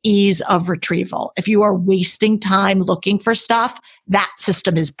for the ease of retrieval. If you are wasting time looking for stuff, that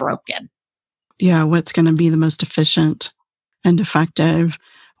system is broken. Yeah. What's going to be the most efficient and effective?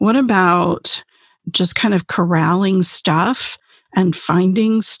 What about just kind of corralling stuff and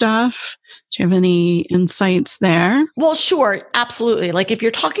finding stuff? Do you have any insights there? Well, sure. Absolutely. Like if you're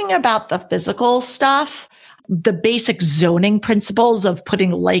talking about the physical stuff, the basic zoning principles of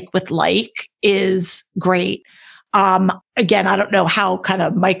putting like with like is great. Again, I don't know how kind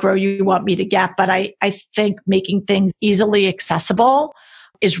of micro you want me to get, but I think making things easily accessible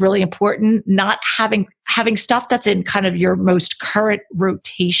is really important. Not having stuff that's in kind of your most current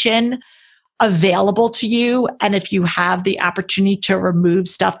rotation available to you. And if you have the opportunity to remove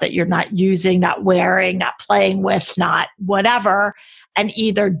stuff that you're not using, not wearing, not playing with, not whatever, and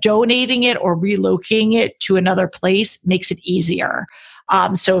either donating it or relocating it to another place makes it easier.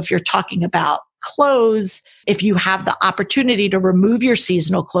 So if you're talking about clothes, if you have the opportunity to remove your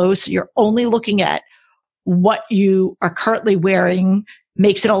seasonal clothes, so you're only looking at what you are currently wearing,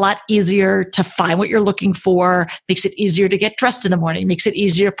 makes it a lot easier to find what you're looking for, makes it easier to get dressed in the morning, makes it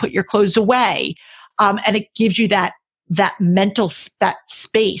easier to put your clothes away. And it gives you that mental that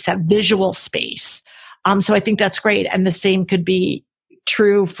space, that visual space. So I think that's great. And the same could be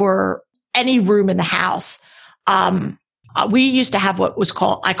true for any room in the house. We used to have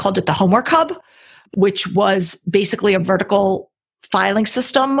I called it the homework hub, which was basically a vertical filing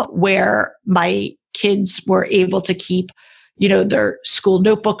system where my kids were able to keep their school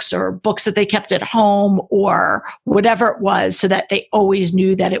notebooks or books that they kept at home or whatever it was, so that they always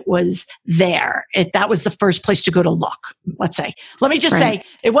knew that it was there. That was the first place to go to look, let's say. Let me just say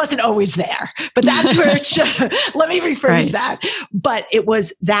it wasn't always there, but that's where it should. Let me rephrase that. But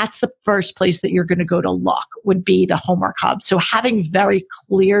that's the first place that you're going to go to look would be the homework hub. So having very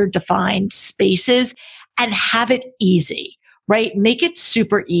clear defined spaces and have it easy, right? Make it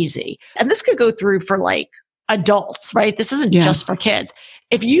super easy. And this could go through for adults, right? This isn't just for kids.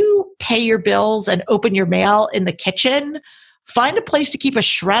 If you pay your bills and open your mail in the kitchen, find a place to keep a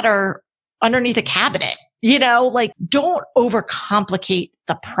shredder underneath a cabinet. Don't overcomplicate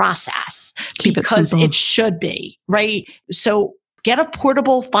the process because it should be, right? So get a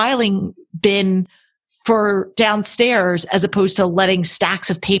portable filing bin for downstairs as opposed to letting stacks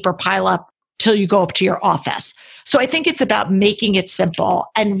of paper pile up till you go up to your office. So I think it's about making it simple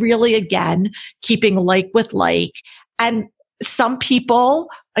and really, again, keeping like with like. And some people,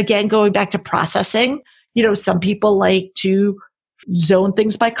 again, going back to processing, some people like to zone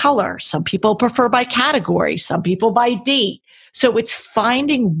things by color. Some people prefer by category. Some people by date. So it's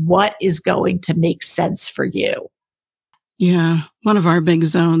finding what is going to make sense for you. Yeah. One of our big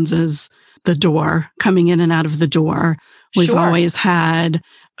zones is the door, coming in and out of the door. We've Sure. always had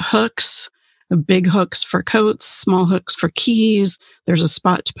hooks, big hooks for coats, small hooks for keys. There's a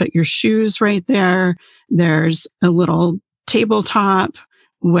spot to put your shoes right there. There's a little tabletop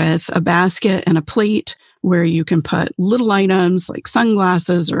with a basket and a plate where you can put little items like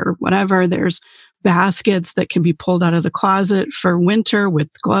sunglasses or whatever. There's baskets that can be pulled out of the closet for winter with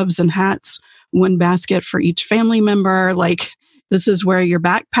gloves and hats, one basket for each family member. Like, this is where your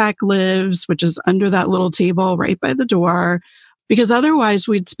backpack lives, which is under that little table right by the door, because otherwise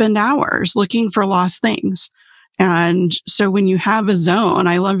we'd spend hours looking for lost things. And so when you have a zone,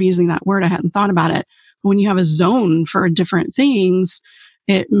 I love using that word. I hadn't thought about it. When you have a zone for different things,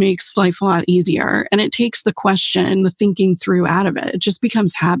 it makes life a lot easier. And it takes the question, the thinking through out of it. It just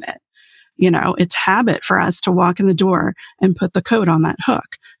becomes habit. It's habit for us to walk in the door and put the coat on that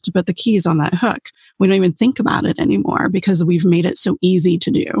hook, to put the keys on that hook. We don't even think about it anymore because we've made it so easy to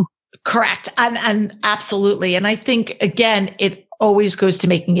do. Correct. And absolutely. And I think, again, it always goes to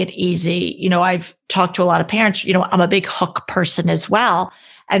making it easy. I've talked to a lot of parents, I'm a big hook person as well.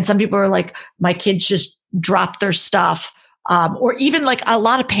 And some people are like, my kids just drop their stuff. Or even like a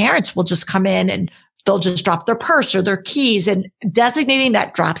lot of parents will just come in and they'll just drop their purse or their keys, and designating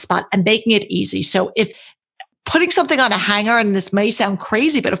that drop spot and making it easy. So if putting something on a hanger, and this may sound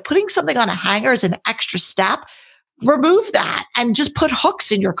crazy, but if putting something on a hanger is an extra step, remove that and just put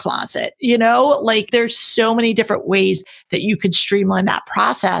hooks in your closet. Like there's so many different ways that you could streamline that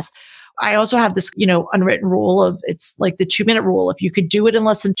process. I also have this, unwritten rule of, it's like the 2-minute rule. If you could do it in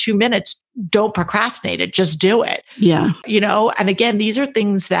less than 2 minutes, don't procrastinate it, just do it. Yeah. And again, these are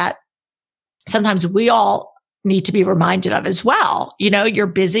things that sometimes we all need to be reminded of as well. You're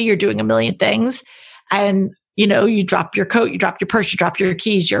busy, you're doing a million things, and, you drop your coat, you drop your purse, you drop your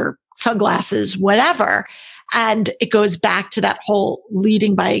keys, your sunglasses, whatever. And it goes back to that whole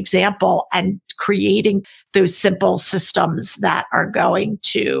leading by example and creating those simple systems that are going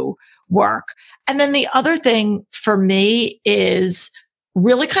to work. And then the other thing for me is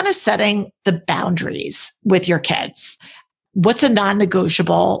really kind of setting the boundaries with your kids. What's a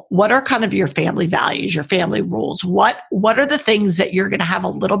non-negotiable? What are kind of your family values, your family rules? What are the things that you're going to have a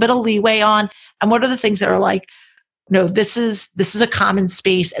little bit of leeway on? And what are the things that are like, no, this is a common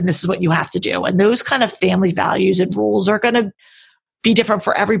space and this is what you have to do. And those kind of family values and rules are going to be different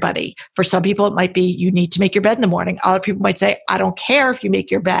for everybody. For some people, it might be you need to make your bed in the morning. Other people might say, I don't care if you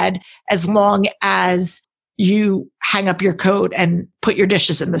make your bed as long as you hang up your coat and put your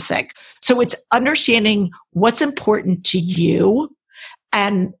dishes in the sink. So it's understanding what's important to you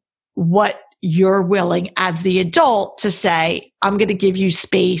and what you're willing as the adult to say, I'm going to give you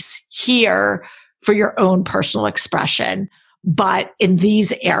space here for your own personal expression. But in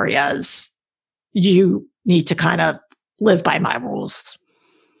these areas, you need to kind of live by my rules.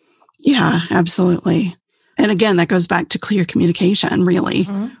 Yeah, absolutely. And again, that goes back to clear communication, really.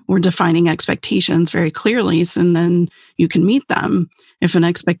 Mm-hmm. We're defining expectations very clearly, and then you can meet them. If an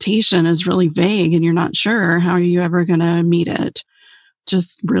expectation is really vague and you're not sure, how are you ever going to meet it?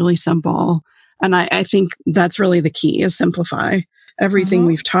 Just really simple. And I think that's really the key, is simplify. Everything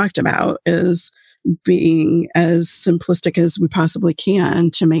we've talked about is being as simplistic as we possibly can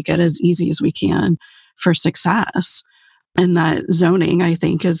to make it as easy as we can for success. And that zoning, I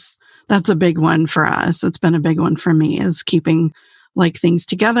think, that's a big one for us. It's been a big one for me, is keeping like things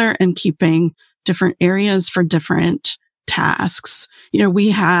together and keeping different areas for different tasks. We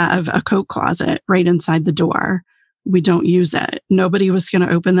have a coat closet right inside the door. We don't use it. Nobody was going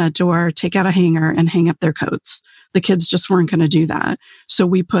to open that door, take out a hanger and hang up their coats. The kids just weren't going to do that. So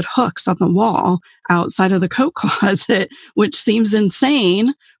we put hooks on the wall outside of the coat closet, which seems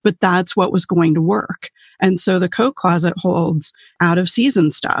insane, but that's what was going to work. And so the coat closet holds out of season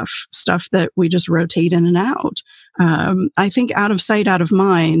stuff that we just rotate in and out. I think out of sight, out of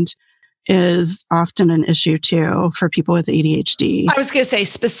mind is often an issue too for people with ADHD. I was going to say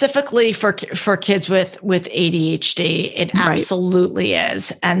specifically for kids with ADHD, it absolutely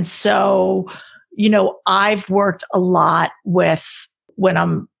is. And so, I've worked a lot with, when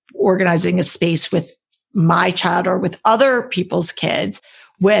I'm organizing a space with my child or with other people's kids,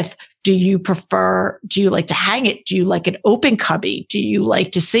 with, do you like to hang it? Do you like an open cubby? Do you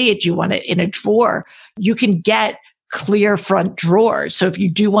like to see it? Do you want it in a drawer? You can get clear front drawers. So if you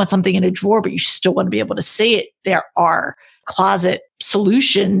do want something in a drawer, but you still want to be able to see it, there are closet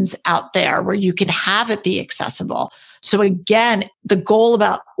solutions out there where you can have it be accessible. So again, the goal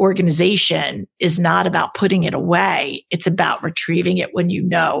about organization is not about putting it away. It's about retrieving it when you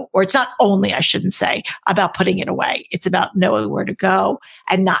know, or it's not only, I shouldn't say, about putting it away. It's about knowing where to go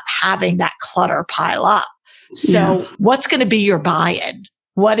and not having that clutter pile up. So what's going to be your buy-in?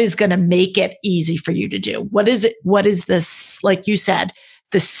 What is going to make it easy for you to do? What is it? What is this, like you said,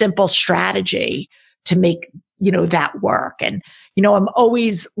 the simple strategy to make, that work? And, I'm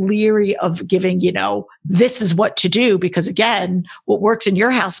always leery of giving, this is what to do, because again, what works in your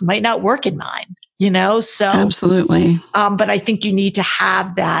house might not work in mine, so. Absolutely. But I think you need to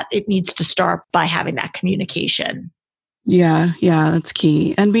have that. It needs to start by having that communication. Yeah, that's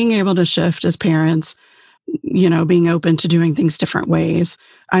key. And being able to shift as parents, being open to doing things different ways.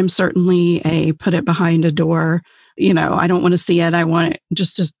 I'm certainly a put it behind a door. I don't want to see it. I want it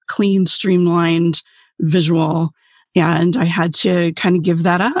just a clean, streamlined visual. And I had to kind of give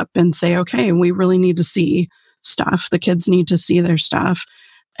that up and say, okay, we really need to see stuff. The kids need to see their stuff.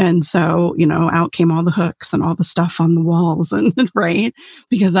 And so, out came all the hooks and all the stuff on the walls and right,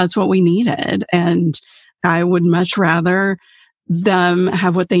 because that's what we needed. And I would much rather them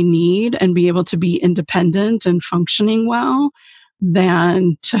have what they need and be able to be independent and functioning well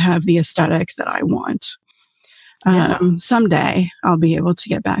than to have the aesthetic that I want. Someday I'll be able to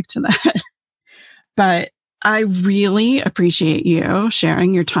get back to that. But I really appreciate you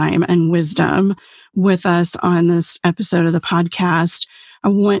sharing your time and wisdom with us on this episode of the podcast. I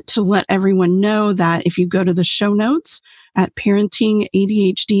want to let everyone know that if you go to the show notes at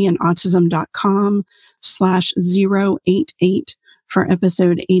parentingadhdandautism.com/088 for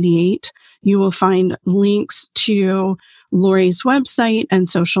episode 88, you will find links to Lori's website and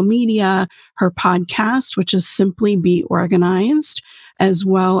social media, her podcast, which is Simply Be Organized, as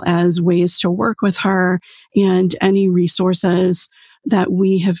well as ways to work with her and any resources that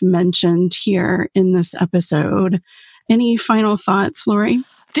we have mentioned here in this episode. Any final thoughts, Lori?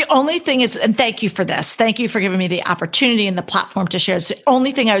 The only thing is, and thank you for this. Thank you for giving me the opportunity and the platform to share. The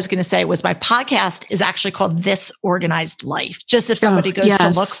only thing I was going to say was my podcast is actually called This Organized Life. Just if somebody goes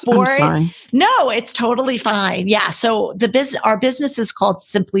to look for it. No, it's totally fine. Yeah. So our business is called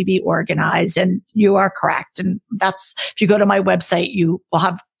Simply Be Organized, and you are correct. And that's, if you go to my website, you will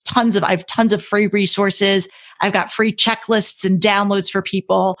have I have tons of free resources. I've got free checklists and downloads for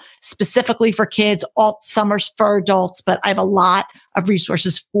people, specifically for kids. Some are for adults, but I have a lot of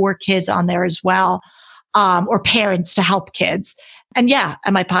resources for kids on there as well, or parents to help kids. And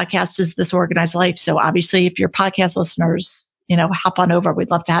my podcast is This Organized Life. So obviously, if you're podcast listeners, hop on over.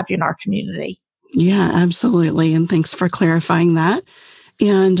 We'd love to have you in our community. Yeah, absolutely. And thanks for clarifying that.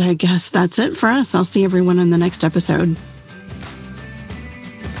 And I guess that's it for us. I'll see everyone in the next episode.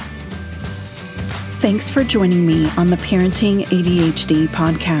 Thanks for joining me on the Parenting ADHD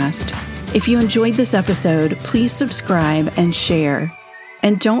podcast. If you enjoyed this episode, please subscribe and share.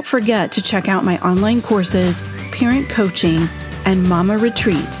 And don't forget to check out my online courses, parent coaching, and mama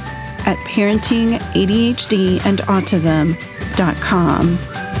retreats at parentingadhdandautism.com.